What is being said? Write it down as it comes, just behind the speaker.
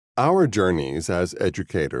Our journeys as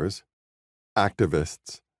educators,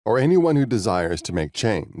 activists, or anyone who desires to make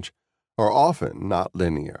change are often not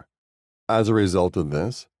linear. As a result of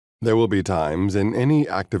this, there will be times in any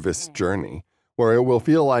activist's journey where it will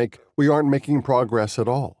feel like we aren't making progress at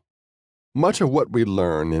all. Much of what we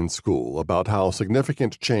learn in school about how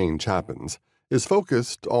significant change happens is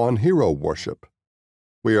focused on hero worship.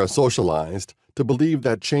 We are socialized to believe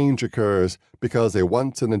that change occurs because a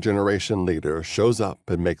once-in-a-generation leader shows up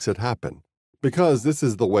and makes it happen. Because this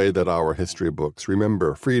is the way that our history books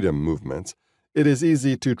remember freedom movements, it is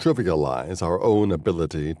easy to trivialize our own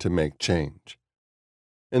ability to make change.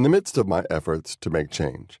 In the midst of my efforts to make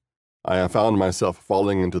change, I have found myself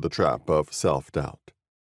falling into the trap of self-doubt.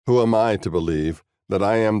 Who am I to believe that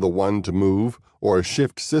I am the one to move or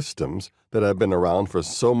shift systems that have been around for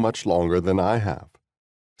so much longer than I have?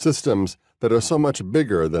 Systems that are so much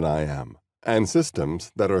bigger than I am, and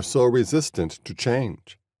systems that are so resistant to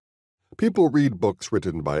change. People read books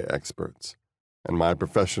written by experts, and my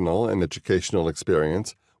professional and educational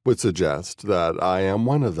experience would suggest that I am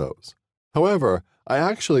one of those. However, I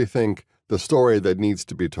actually think the story that needs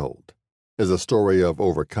to be told is a story of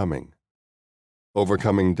overcoming.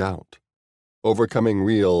 Overcoming doubt. Overcoming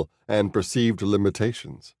real and perceived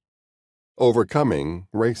limitations. Overcoming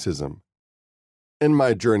racism. In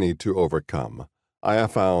my journey to overcome, I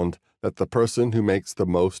have found that the person who makes the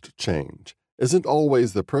most change isn't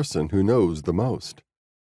always the person who knows the most.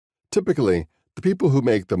 Typically, the people who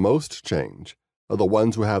make the most change are the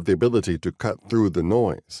ones who have the ability to cut through the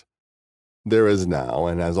noise. There is now,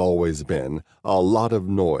 and has always been, a lot of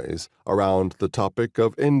noise around the topic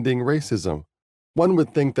of ending racism. One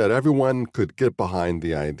would think that everyone could get behind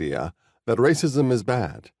the idea that racism is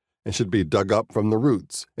bad and should be dug up from the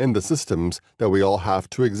roots in the systems that we all have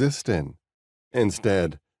to exist in.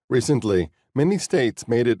 Instead, recently, many states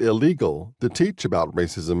made it illegal to teach about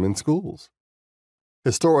racism in schools.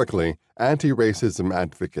 Historically, anti-racism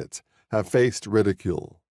advocates have faced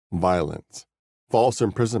ridicule, violence, false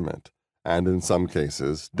imprisonment, and in some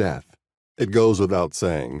cases, death. It goes without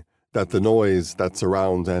saying that the noise that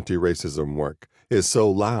surrounds anti-racism work is so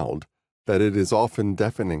loud that it is often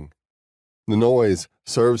deafening. The noise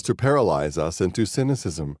serves to paralyze us into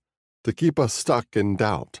cynicism, to keep us stuck in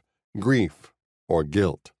doubt, grief, or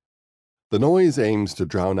guilt. The noise aims to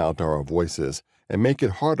drown out our voices and make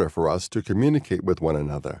it harder for us to communicate with one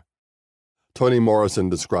another. Toni Morrison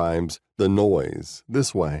describes the noise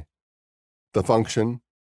this way. The function,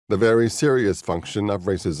 the very serious function of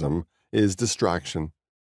racism, is distraction.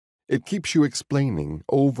 It keeps you explaining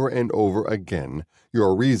over and over again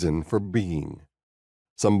your reason for being.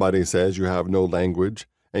 Somebody says you have no language,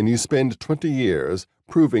 and you spend 20 years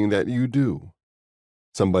proving that you do.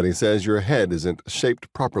 Somebody says your head isn't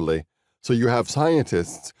shaped properly, so you have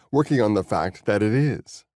scientists working on the fact that it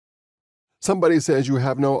is. Somebody says you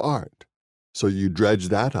have no art, so you dredge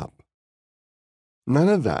that up. None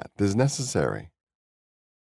of that is necessary.